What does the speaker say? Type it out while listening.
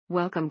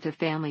Welcome to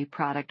Family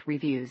Product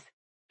Reviews.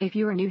 If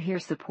you are new here,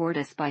 support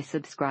us by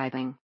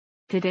subscribing.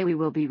 Today we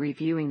will be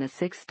reviewing the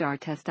 6-star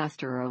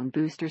testosterone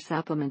booster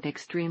supplement.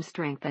 Extreme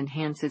strength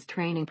enhances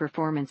training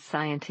performance.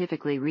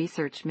 Scientifically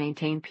researched,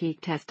 maintain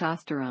peak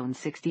testosterone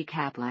 60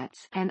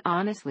 caplets. And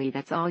honestly,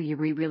 that's all you're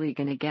really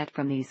gonna get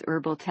from these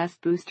herbal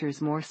test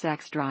boosters. More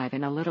sex drive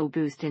and a little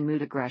boost in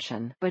mood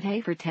aggression. But hey,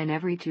 for 10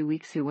 every 2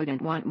 weeks, who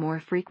wouldn't want more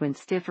frequent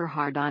stiffer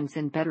hard-ons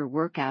and better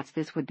workouts?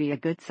 This would be a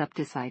good sup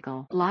to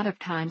cycle. A lot of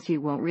times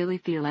you won't really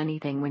feel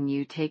anything when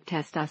you take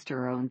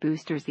testosterone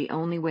boosters. The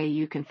only way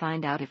you can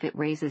find out if it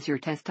raises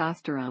your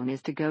testosterone is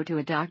to go to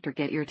a doctor,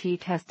 get your T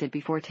tested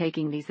before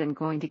taking these, and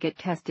going to get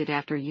tested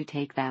after you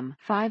take them.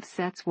 5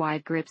 sets,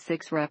 wide grip,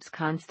 6 reps,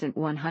 constant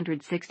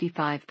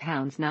 165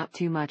 pounds. Not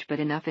too much but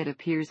enough, it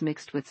appears,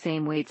 mixed with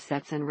same weight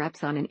sets and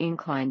reps on an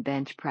incline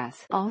bench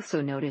press.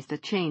 Also noticed a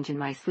change in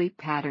my sleep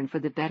pattern for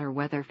the better,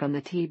 whether from the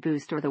T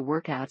boost or the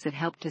workouts. It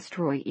helped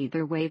destroy.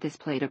 Either way, this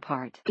played a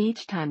part.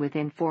 Each time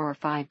within 4 or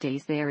 5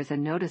 days there is a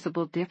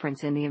noticeable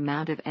difference in the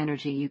amount of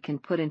energy you can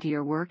put into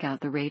your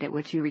workout, the rate at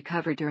which you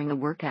recover during the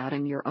workout,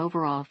 and your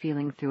overall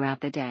feeling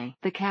throughout the day.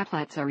 The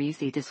caplets are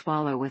easy to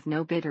swallow with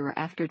no bitter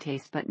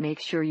aftertaste, but make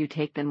sure you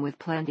take them with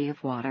plenty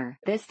of water.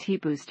 This tea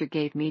booster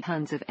gave me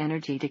tons of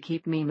energy to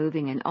keep me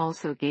moving and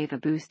also gave a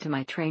boost to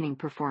my training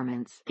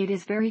performance. It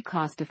is very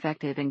cost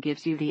effective and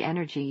gives you the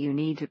energy you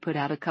need to put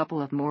out a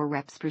couple of more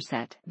reps per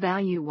set.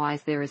 Value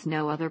wise, there is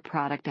no other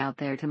product out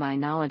there to my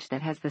knowledge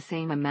that has the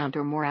same amount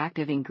or more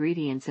active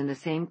ingredients in the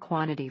same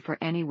quantity for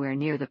anywhere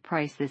near the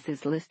price this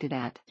is listed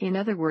at. In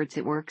other words,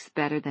 it works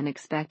better than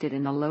expected,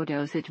 and the low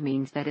dosage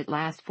means that it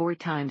lasts 4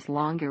 times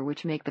longer,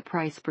 which make the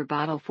price per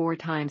bottle 4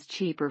 times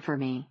cheaper for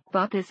me.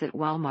 Bought this at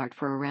Walmart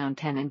for around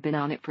 10 and been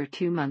on it for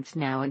 2 months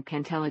now and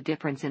can tell a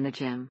difference in the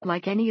gym.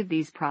 Like any of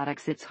these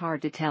products, it's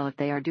hard to tell if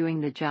they are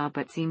doing the job,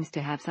 but seems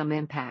to have some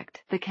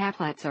impact. The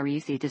caplets are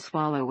easy to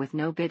swallow with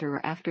no bitter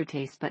or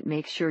aftertaste, but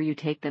make sure you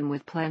take them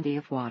with plenty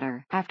of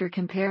water. After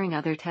comparing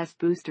other test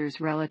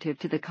boosters relative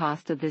to the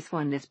cost of this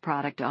one, this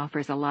product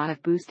offers a lot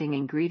of boosting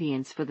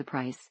ingredients for the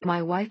price.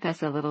 My wife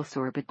is a little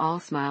sore, but all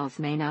smiles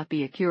may not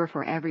be a cure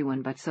for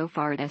everyone, but so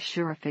far it has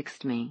sure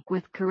fixed me.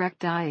 With correct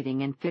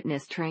dieting and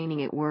fitness training,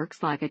 it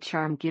works like a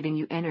charm, giving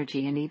you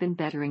energy and even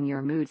bettering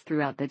your moods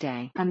throughout the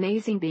day.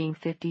 Amazing being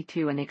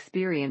 52 and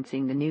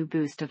experiencing the new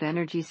boost of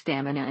energy,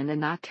 stamina, and the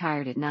not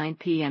tired at 9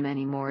 p.m.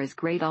 anymore is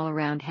great all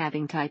around.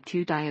 Having type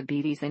 2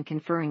 diabetes and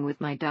conferring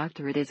with my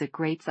doctor, it is a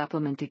great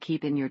supplement to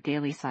keep in your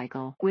daily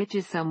cycle, which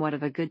is somewhat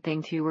of a good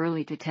thing. Too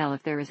early to tell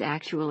if there is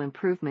actual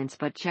improvements,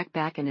 but check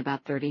back in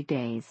about 30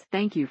 days.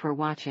 Thank you for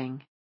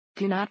watching.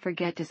 Do not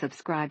forget to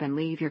subscribe and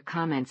leave your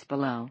comments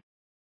below.